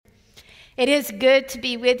It is good to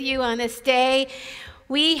be with you on this day.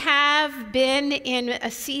 We have been in a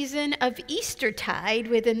season of Eastertide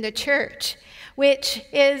within the church, which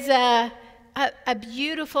is a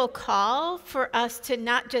beautiful call for us to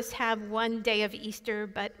not just have one day of Easter,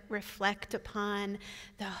 but reflect upon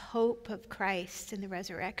the hope of Christ and the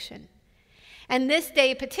resurrection. And this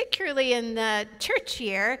day, particularly in the church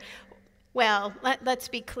year, well, let's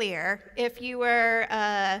be clear. If you were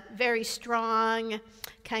very strong,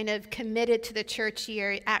 kind of committed to the church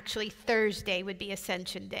year, actually Thursday would be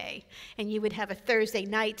Ascension Day, and you would have a Thursday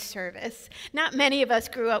night service. Not many of us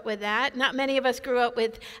grew up with that. Not many of us grew up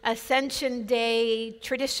with Ascension Day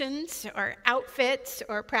traditions or outfits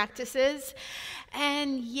or practices.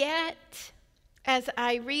 And yet, as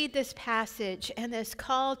I read this passage and this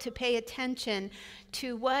call to pay attention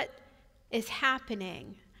to what is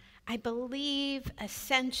happening, I believe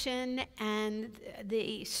ascension and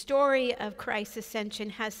the story of Christ's ascension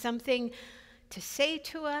has something to say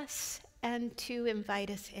to us and to invite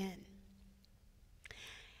us in.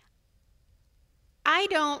 I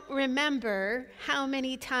don't remember how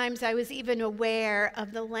many times I was even aware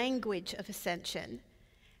of the language of ascension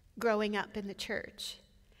growing up in the church.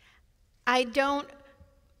 I don't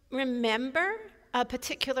remember a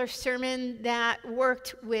particular sermon that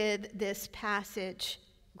worked with this passage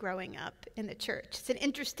growing up in the church. It's an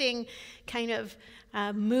interesting kind of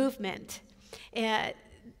movement.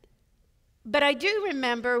 But I do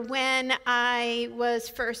remember when I was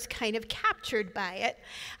first kind of captured by it.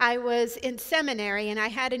 I was in seminary and I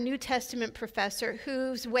had a New Testament professor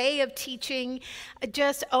whose way of teaching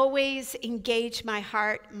just always engaged my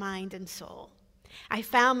heart, mind, and soul. I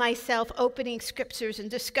found myself opening scriptures and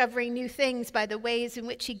discovering new things by the ways in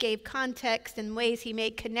which he gave context and ways he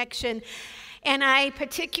made connection. And I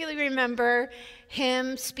particularly remember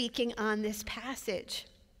him speaking on this passage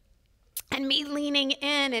and me leaning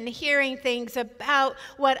in and hearing things about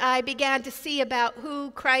what I began to see about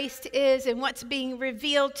who Christ is and what's being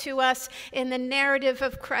revealed to us in the narrative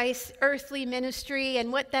of Christ's earthly ministry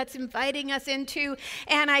and what that's inviting us into.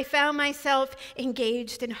 And I found myself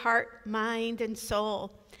engaged in heart, mind, and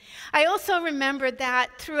soul. I also remembered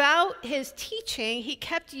that throughout his teaching, he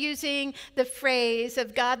kept using the phrase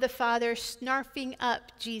of God the Father snarfing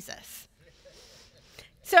up Jesus.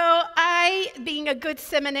 So I, being a good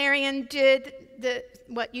seminarian, did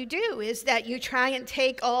what you do is that you try and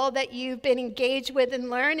take all that you've been engaged with and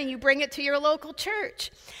learn and you bring it to your local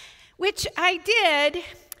church, which I did,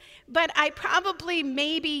 but I probably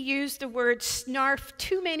maybe used the word snarf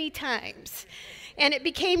too many times. And it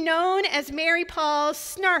became known as Mary Paul's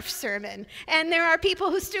snarf sermon. And there are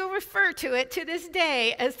people who still refer to it to this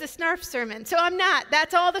day as the snarf sermon. So I'm not.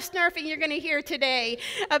 That's all the snarfing you're going to hear today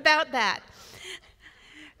about that.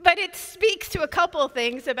 But it speaks to a couple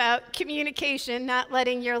things about communication, not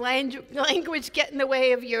letting your language get in the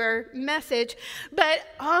way of your message, but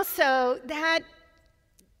also that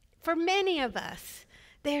for many of us,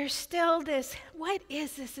 there's still this, what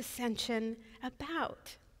is this ascension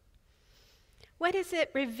about? What is it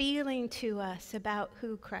revealing to us about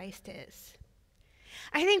who Christ is?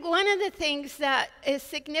 I think one of the things that is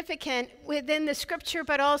significant within the scripture,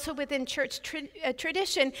 but also within church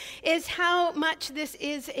tradition, is how much this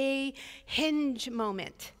is a hinge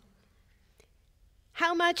moment.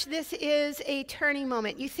 How much this is a turning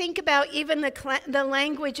moment. You think about even the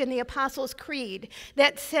language in the Apostles' Creed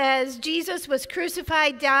that says Jesus was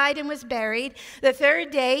crucified, died, and was buried. The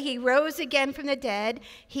third day he rose again from the dead.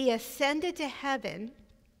 He ascended to heaven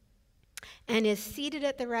and is seated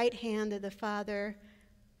at the right hand of the Father,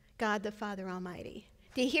 God the Father Almighty.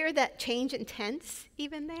 Do you hear that change in tense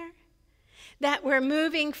even there? That we're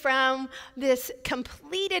moving from this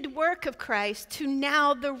completed work of Christ to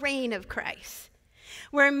now the reign of Christ.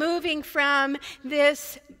 We're moving from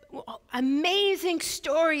this amazing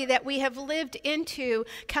story that we have lived into,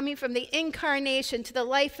 coming from the incarnation to the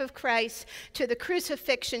life of Christ, to the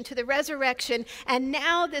crucifixion, to the resurrection, and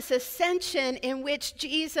now this ascension in which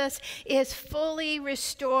Jesus is fully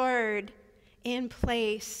restored in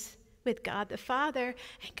place with God the Father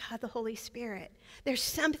and God the Holy Spirit. There's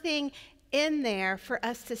something in there for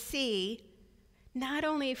us to see, not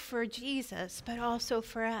only for Jesus, but also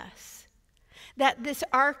for us. That this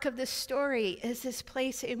arc of the story is this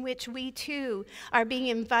place in which we too are being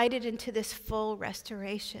invited into this full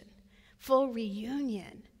restoration, full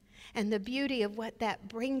reunion, and the beauty of what that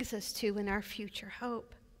brings us to in our future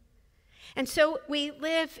hope. And so we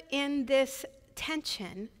live in this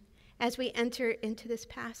tension as we enter into this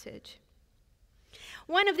passage.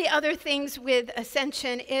 One of the other things with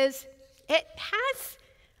ascension is it has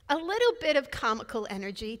a little bit of comical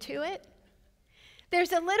energy to it.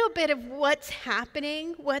 There's a little bit of what's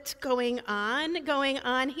happening, what's going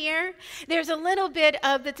on here. There's a little bit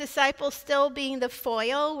of the disciples still being the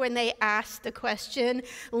foil when they ask the question,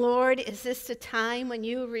 Lord, is this the time when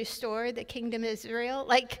you restore the kingdom of Israel?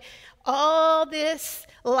 Like all this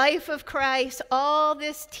life of Christ, all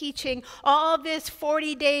this teaching, all this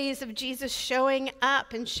 40 days of Jesus showing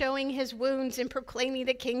up and showing his wounds and proclaiming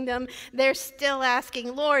the kingdom, they're still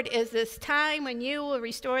asking, Lord, is this time when you will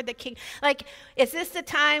restore the kingdom? Like, is this the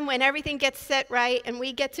time when everything gets set right and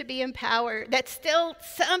we get to be empowered? That's still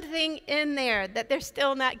something in there that they're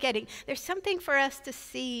still not getting. There's something for us to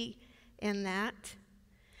see in that.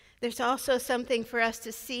 There's also something for us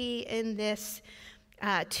to see in this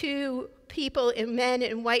two people, men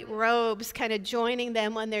in white robes, kind of joining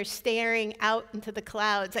them when they're staring out into the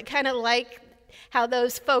clouds. I kind of like how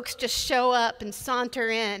those folks just show up and saunter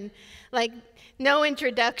in, like no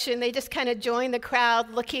introduction. They just kind of join the crowd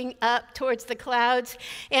looking up towards the clouds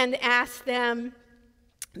and ask them,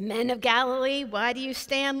 men of Galilee, why do you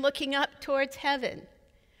stand looking up towards heaven?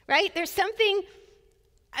 Right? There's something,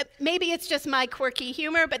 maybe it's just my quirky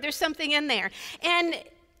humor, but there's something in there. And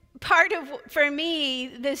part of, for me,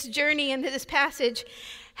 this journey into this passage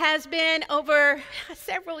has been over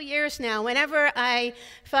several years now. Whenever I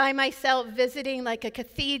find myself visiting like a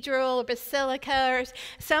cathedral or basilica or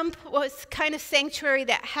some kind of sanctuary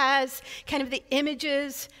that has kind of the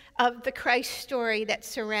images of the Christ story that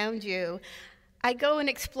surround you, I go and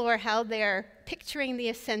explore how they're picturing the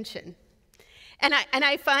ascension. And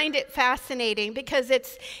I find it fascinating because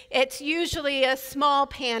it's usually a small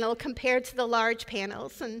panel compared to the large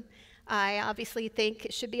panels. And I obviously think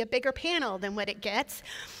it should be a bigger panel than what it gets.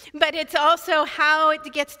 But it's also how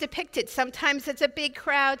it gets depicted. Sometimes it's a big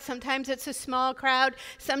crowd. Sometimes it's a small crowd.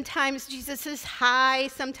 Sometimes Jesus is high.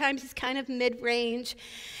 Sometimes he's kind of mid-range.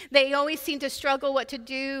 They always seem to struggle what to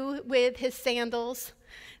do with his sandals.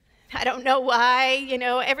 I don't know why,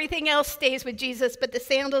 everything else stays with Jesus, but the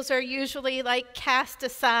sandals are usually like cast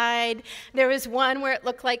aside. There was one where it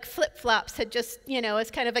looked like flip-flops had just,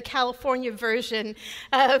 it's kind of a California version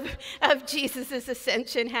of Jesus'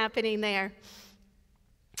 ascension happening there.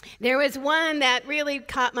 There was one that really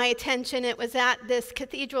caught my attention. It was at this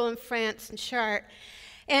cathedral in France, in Chartres.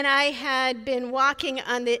 And I had been walking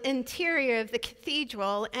on the interior of the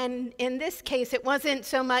cathedral, and in this case, it wasn't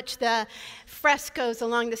so much the frescoes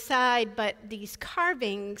along the side, but these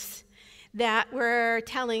carvings that were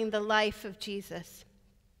telling the life of Jesus.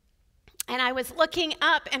 And I was looking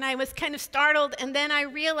up, and I was kind of startled, and then I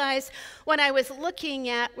realized what I was looking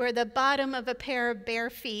at were the bottom of a pair of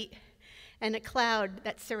bare feet and a cloud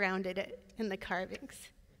that surrounded it in the carvings.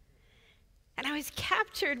 And I was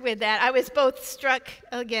captured with that. I was both struck,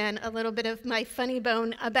 again, a little bit of my funny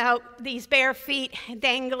bone about these bare feet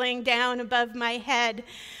dangling down above my head.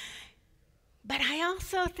 But I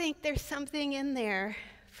also think there's something in there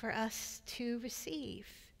for us to receive.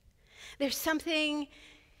 There's something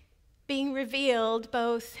being revealed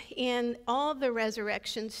both in all the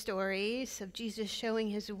resurrection stories of Jesus showing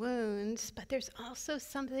his wounds, but there's also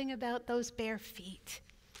something about those bare feet.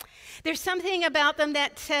 There's something about them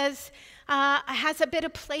that says, has a bit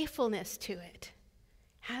of playfulness to it,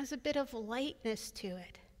 has a bit of lightness to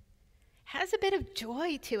it, has a bit of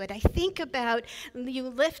joy to it. I think about you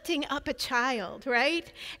lifting up a child,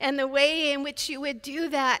 right? And the way in which you would do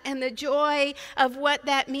that and the joy of what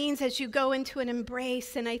that means as you go into an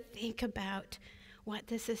embrace. And I think about what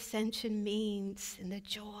this ascension means and the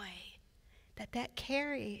joy that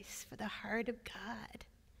carries for the heart of God.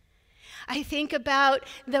 I think about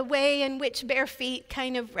the way in which bare feet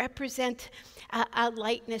kind of represent a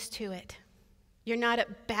lightness to it. You're not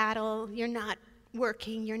at battle, you're not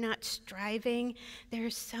working, you're not striving.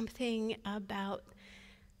 There's something about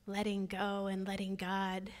letting go and letting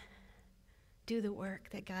God do the work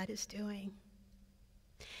that God is doing.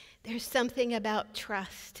 There's something about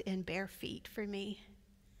trust in bare feet for me.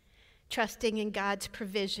 Trusting in God's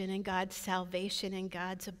provision and God's salvation and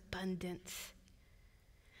God's abundance.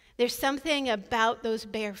 There's something about those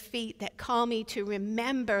bare feet that call me to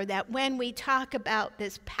remember that when we talk about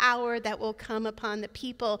this power that will come upon the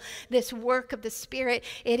people, this work of the Spirit,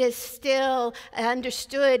 it is still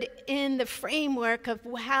understood in the framework of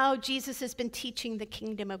how Jesus has been teaching the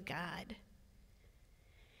kingdom of God.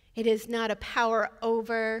 It is not a power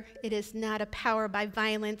over, it is not a power by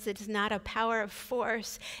violence, it is not a power of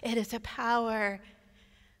force, it is a power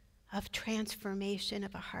of transformation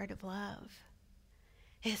of a heart of love.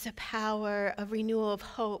 It is a power of renewal of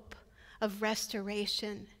hope, of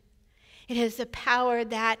restoration. It is a power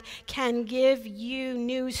that can give you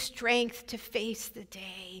new strength to face the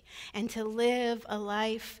day and to live a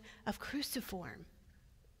life of cruciform.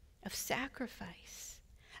 of sacrifice,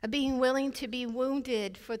 of being willing to be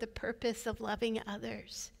wounded for the purpose of loving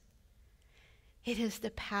others. It is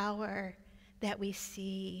the power that we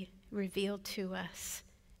see revealed to us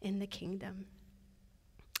in the kingdom,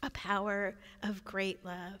 a power of great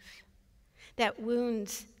love, that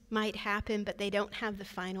wounds might happen, but they don't have the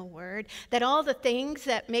final word, that all the things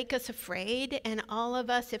that make us afraid, and all of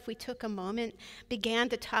us, if we took a moment, began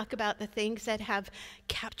to talk about the things that have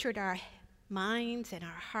captured our minds and our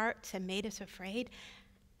hearts and made us afraid,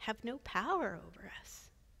 have no power over us.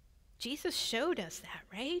 Jesus showed us that,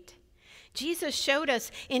 right? Jesus showed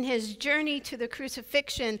us in his journey to the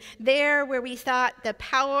crucifixion, there where we thought the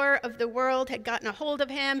power of the world had gotten a hold of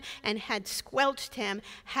him and had squelched him,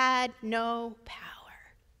 had no power.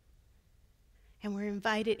 And we're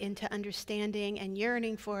invited into understanding and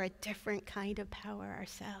yearning for a different kind of power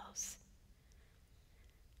ourselves.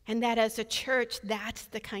 And that as a church, that's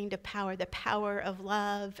the kind of power, the power of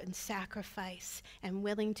love and sacrifice and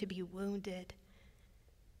willing to be wounded,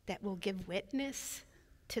 that will give witness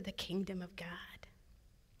to the kingdom of God.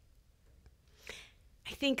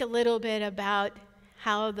 I think a little bit about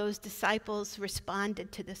how those disciples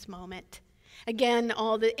responded to this moment. Again,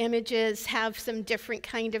 all the images have some different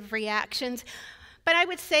kind of reactions, but I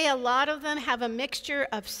would say a lot of them have a mixture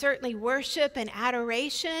of certainly worship and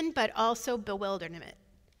adoration, but also bewilderment.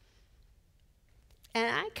 And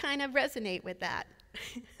I kind of resonate with that.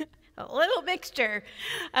 A little mixture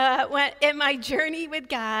in my journey with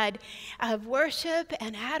God of worship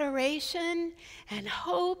and adoration and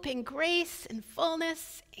hope and grace and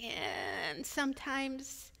fullness and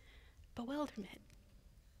sometimes bewilderment.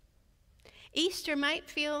 Easter might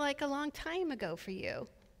feel like a long time ago for you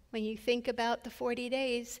when you think about the 40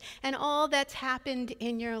 days and all that's happened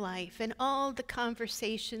in your life and all the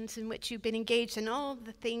conversations in which you've been engaged and all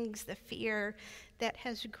the things, the fear that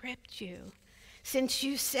has gripped you. Since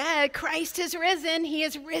you said Christ is risen, he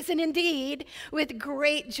is risen indeed with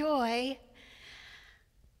great joy.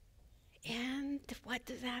 And what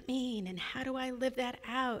does that mean? And how do I live that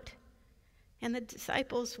out? And the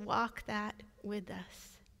disciples walk that with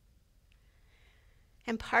us.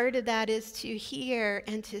 And part of that is to hear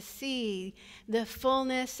and to see the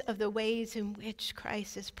fullness of the ways in which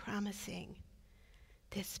Christ is promising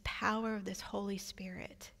this power of this Holy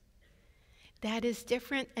Spirit. That is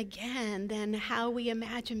different, again, than how we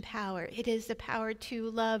imagine power. It is the power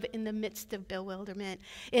to love in the midst of bewilderment.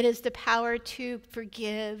 It is the power to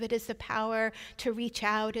forgive. It is the power to reach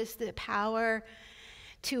out. It is the power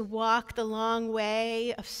to walk the long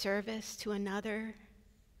way of service to another.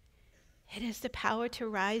 It is the power to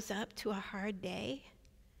rise up to a hard day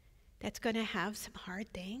that's going to have some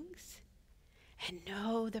hard things and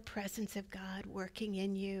know the presence of God working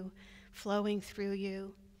in you, flowing through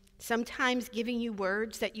you, sometimes giving you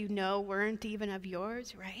words that you know weren't even of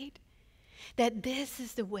yours, right? That this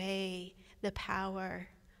is the way the power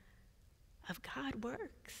of God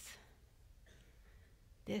works.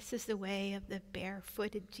 This is the way of the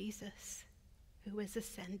barefooted Jesus who is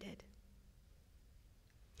ascended.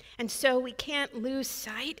 And so we can't lose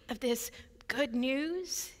sight of this good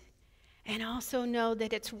news and also know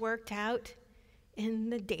that it's worked out in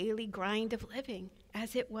the daily grind of living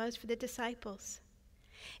as it was for the disciples.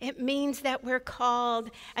 It means that we're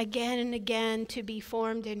called again and again to be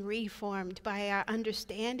formed and reformed by our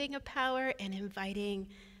understanding of power and inviting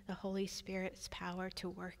the Holy Spirit's power to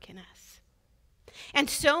work in us. And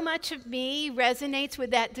so much of me resonates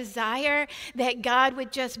with that desire that God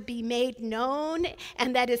would just be made known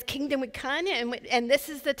and that his kingdom would come, and this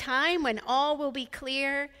is the time when all will be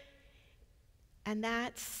clear. And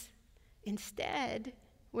that's, instead,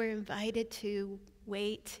 we're invited to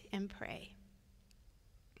wait and pray.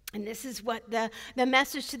 And this is what the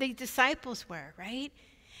message to the disciples were, right?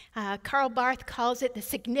 Karl Barth calls it the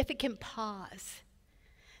significant pause.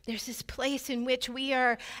 There's this place in which we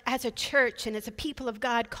are, as a church and as a people of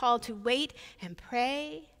God, called to wait and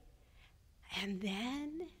pray. And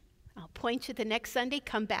then, I'll point you the next Sunday,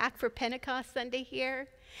 come back for Pentecost Sunday here,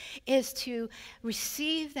 is to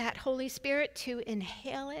receive that Holy Spirit, to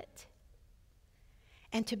inhale it,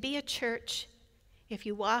 and to be a church, if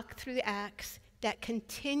you walk through the Acts, that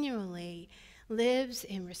continually lives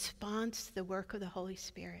in response to the work of the Holy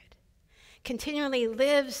Spirit. Continually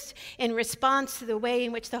lives in response to the way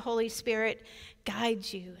in which the Holy Spirit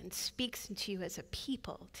guides you and speaks into you as a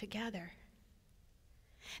people together.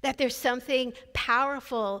 That there's something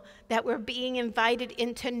powerful that we're being invited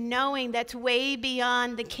into knowing that's way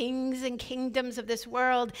beyond the kings and kingdoms of this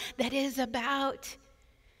world, that is about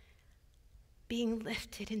being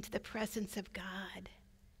lifted into the presence of God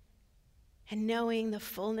and knowing the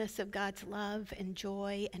fullness of God's love and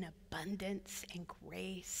joy and abundance and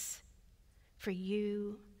grace for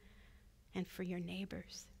you and for your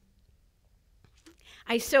neighbors.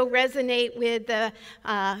 I so resonate with the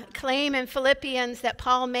claim in Philippians that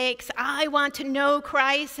Paul makes, I want to know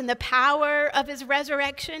Christ and the power of his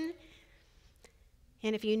resurrection.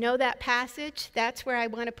 And if you know that passage, that's where I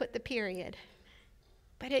want to put the period.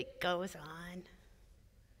 But it goes on.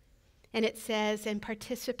 And it says, in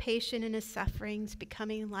participation in his sufferings,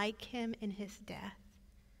 becoming like him in his death.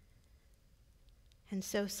 And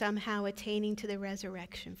so somehow attaining to the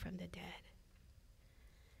resurrection from the dead.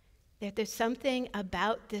 That there's something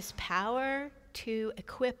about this power to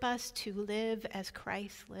equip us to live as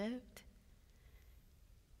Christ lived.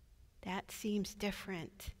 That seems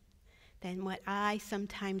different than what I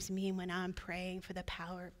sometimes mean when I'm praying for the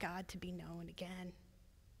power of God to be known again.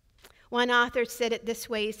 One author said it this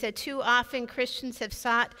way. He said, too often Christians have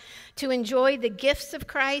sought to enjoy the gifts of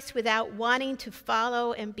Christ without wanting to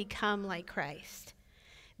follow and become like Christ.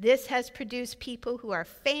 This has produced people who are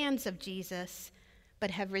fans of Jesus,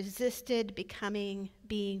 but have resisted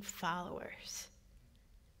being followers.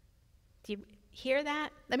 Do you hear that?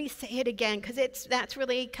 Let me say it again, because that's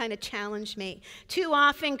really kind of challenged me. Too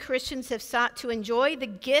often Christians have sought to enjoy the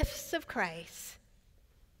gifts of Christ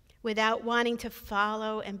without wanting to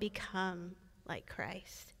follow and become like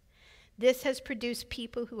Christ. This has produced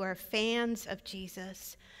people who are fans of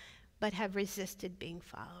Jesus, but have resisted being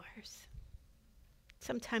followers.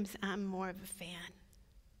 Sometimes I'm more of a fan.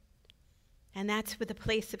 And that's with a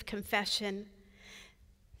place of confession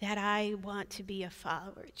that I want to be a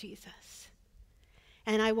follower of Jesus.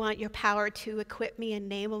 And I want your power to equip me,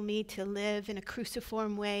 enable me to live in a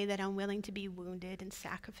cruciform way that I'm willing to be wounded in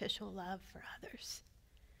sacrificial love for others.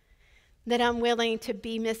 That I'm willing to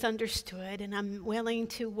be misunderstood, and I'm willing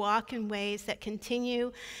to walk in ways that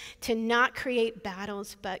continue to not create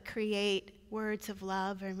battles, but create words of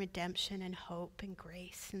love and redemption and hope and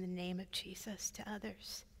grace in the name of Jesus to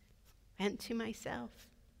others. And to myself.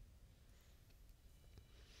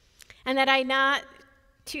 And that I not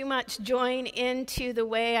too much join into the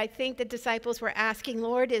way I think the disciples were asking,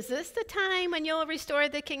 Lord, is this the time when you'll restore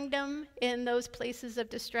the kingdom in those places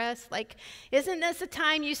of distress? Like, isn't this the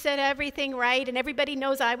time you said everything right and everybody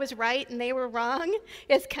knows I was right and they were wrong?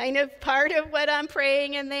 It's kind of part of what I'm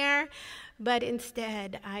praying in there. But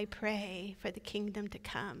instead, I pray for the kingdom to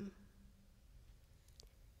come.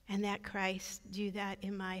 And that Christ do that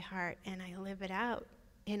in my heart, and I live it out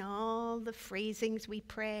in all the phrasings we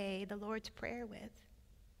pray the Lord's Prayer with.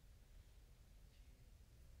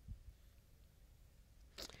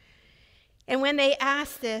 And when they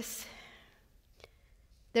ask this,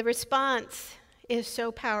 the response is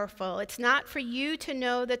so powerful. It's not for you to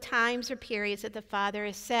know the times or periods that the Father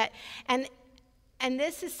has set. And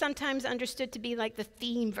this is sometimes understood to be like the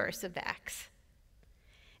theme verse of Acts.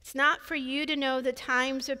 It's not for you to know the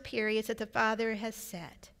times or periods that the Father has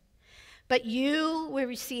set, but you will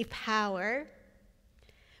receive power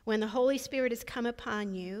when the Holy Spirit has come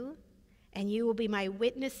upon you, and you will be my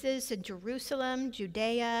witnesses in Jerusalem,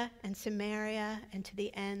 Judea, and Samaria, and to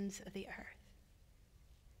the ends of the earth.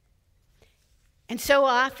 And so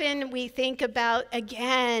often we think about,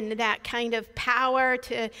 again, that kind of power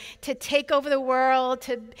to take over the world,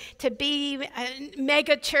 to be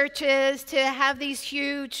mega churches, to have these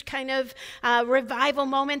huge kind of revival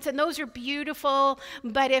moments, and those are beautiful.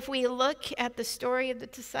 But if we look at the story of the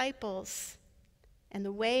disciples and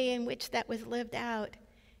the way in which that was lived out,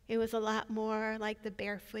 it was a lot more like the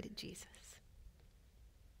barefooted Jesus.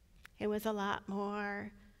 It was a lot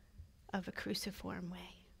more of a cruciform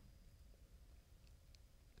way.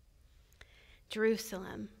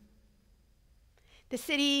 Jerusalem, the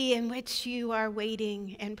city in which you are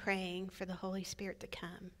waiting and praying for the Holy Spirit to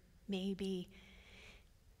come, maybe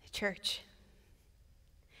the church.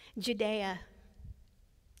 Judea,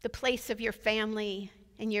 the place of your family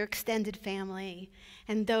and your extended family,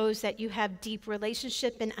 and those that you have deep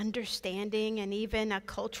relationship and understanding and even a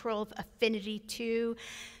cultural affinity to,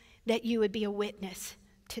 that you would be a witness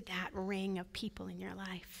to that ring of people in your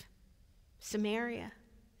life. Samaria,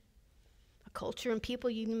 culture and people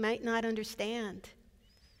you might not understand,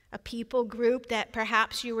 a people group that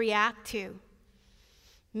perhaps you react to,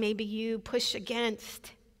 maybe you push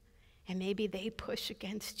against, and maybe they push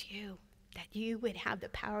against you, that you would have the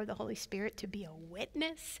power of the Holy Spirit to be a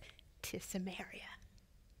witness to Samaria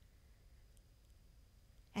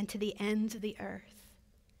and to the ends of the earth,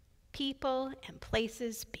 people and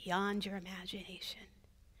places beyond your imagination.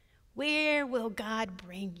 Where will God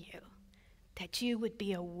bring you? That you would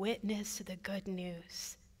be a witness to the good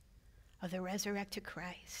news of the resurrected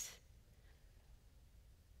Christ,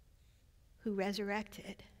 who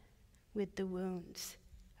resurrected with the wounds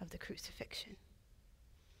of the crucifixion.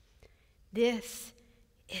 This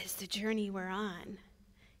is the journey we're on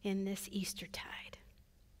in this Eastertide.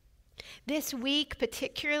 This week,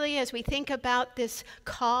 particularly as we think about this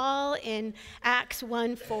call in Acts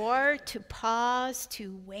 1:4 to pause,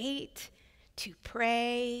 to wait, to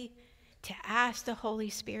pray, to ask the Holy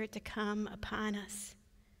Spirit to come upon us,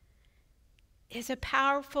 is a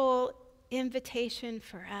powerful invitation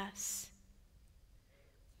for us.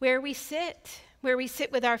 Where we sit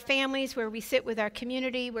with our families, where we sit with our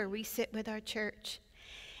community, where we sit with our church.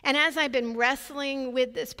 And as I've been wrestling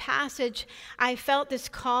with this passage, I felt this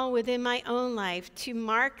call within my own life to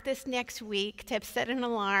mark this next week, to have set an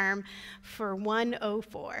alarm for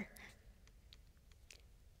 1:04.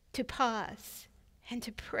 To pause and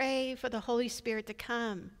to pray for the Holy Spirit to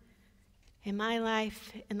come in my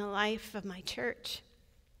life, in the life of my church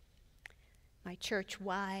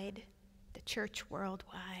wide, the church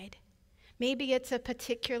worldwide. Maybe it's a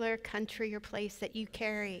particular country or place that you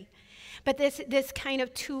carry. But this kind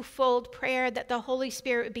of twofold prayer, that the Holy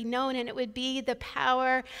Spirit would be known, and it would be the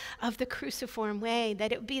power of the cruciform way,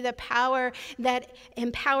 that it would be the power that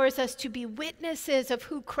empowers us to be witnesses of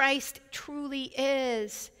who Christ truly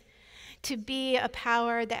is, to be a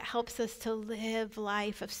power that helps us to live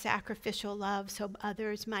life of sacrificial love so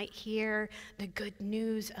others might hear the good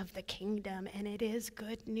news of the kingdom, and it is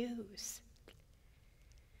good news.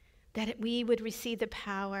 That we would receive the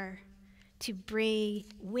power to bring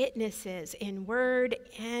witnesses in word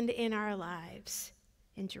and in our lives,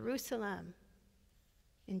 in Jerusalem,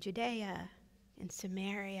 in Judea, in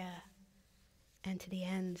Samaria, and to the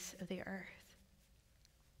ends of the earth.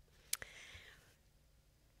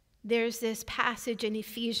 There's this passage in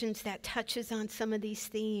Ephesians that touches on some of these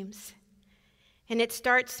themes. And it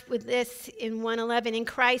starts with this in 1:11. In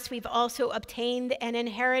Christ, we've also obtained an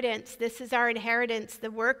inheritance. This is our inheritance,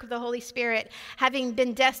 the work of the Holy Spirit, having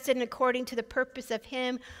been destined according to the purpose of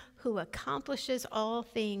him who accomplishes all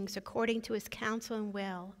things according to his counsel and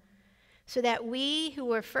will, so that we who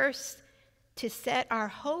were first to set our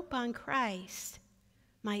hope on Christ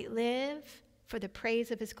might live for the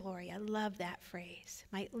praise of his glory. I love that phrase.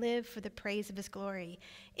 Might live for the praise of his glory.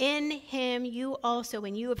 In him you also,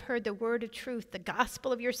 when you have heard the word of truth, the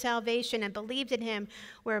gospel of your salvation, and believed in him,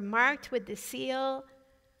 were marked with the seal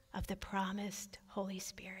of the promised Holy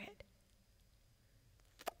Spirit.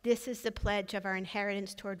 This is the pledge of our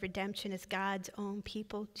inheritance toward redemption as God's own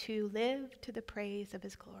people, to live to the praise of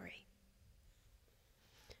his glory.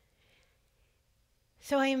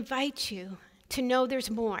 So I invite you to know there's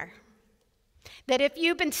more. That if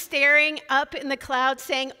you've been staring up in the clouds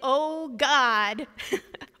saying, "Oh God,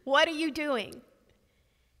 what are you doing?"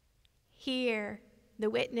 Here,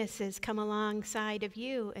 the witnesses come alongside of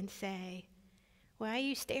you and say, "Why are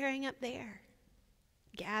you staring up there?"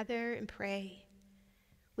 Gather and pray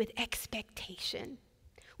with expectation,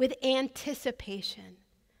 with anticipation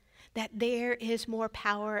that there is more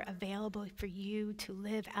power available for you to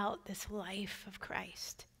live out this life of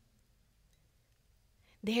Christ.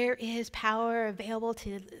 There is power available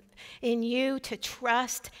in you to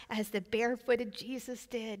trust as the barefooted Jesus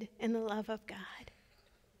did in the love of God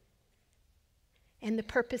and the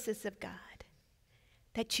purposes of God,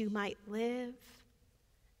 that you might live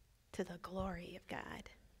to the glory of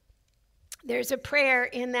God. There's a prayer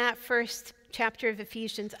in that first chapter of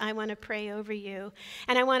Ephesians I want to pray over you,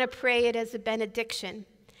 and I want to pray it as a benediction.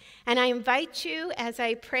 And I invite you, as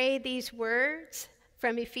I pray these words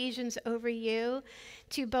from Ephesians over you,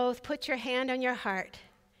 to both put your hand on your heart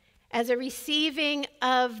as a receiving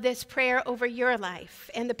of this prayer over your life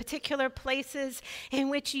and the particular places in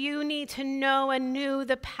which you need to know anew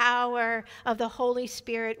the power of the Holy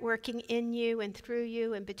Spirit working in you and through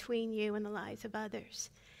you and between you and the lives of others.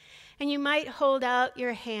 And you might hold out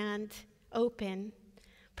your hand open,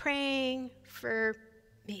 praying for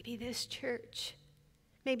maybe this church,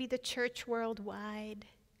 maybe the church worldwide,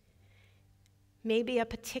 maybe a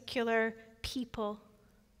particular people,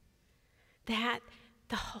 that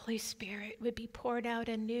the Holy Spirit would be poured out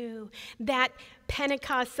anew, that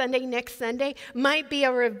Pentecost Sunday, next Sunday, might be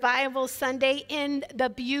a revival Sunday in the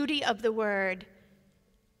beauty of the word,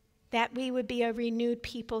 that we would be a renewed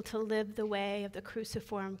people to live the way of the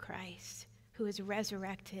cruciform Christ, who is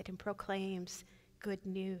resurrected and proclaims good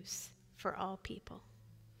news for all people.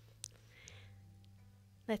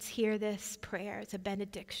 Let's hear this prayer as a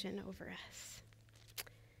benediction over us.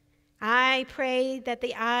 I pray that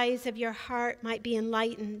the eyes of your heart might be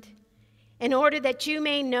enlightened, in order that you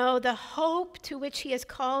may know the hope to which he has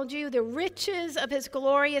called you, the riches of his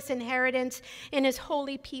glorious inheritance in his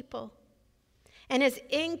holy people, and his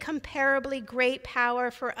incomparably great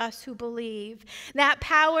power for us who believe. That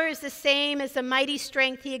power is the same as the mighty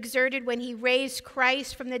strength he exerted when he raised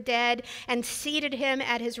Christ from the dead and seated him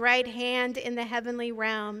at his right hand in the heavenly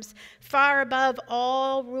realms, far above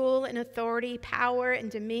all rule and authority, power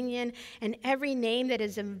and dominion, and every name that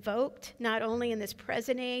is invoked, not only in this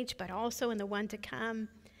present age, but also in the one to come.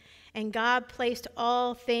 And God placed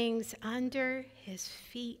all things under his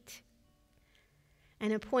feet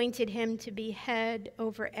and appointed him to be head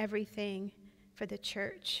over everything for the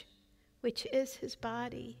church, which is his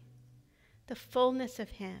body, the fullness of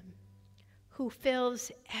him who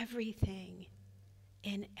fills everything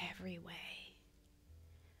in every way.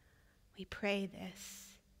 We pray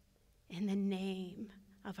this in the name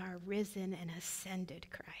of our risen and ascended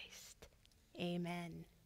Christ. Amen.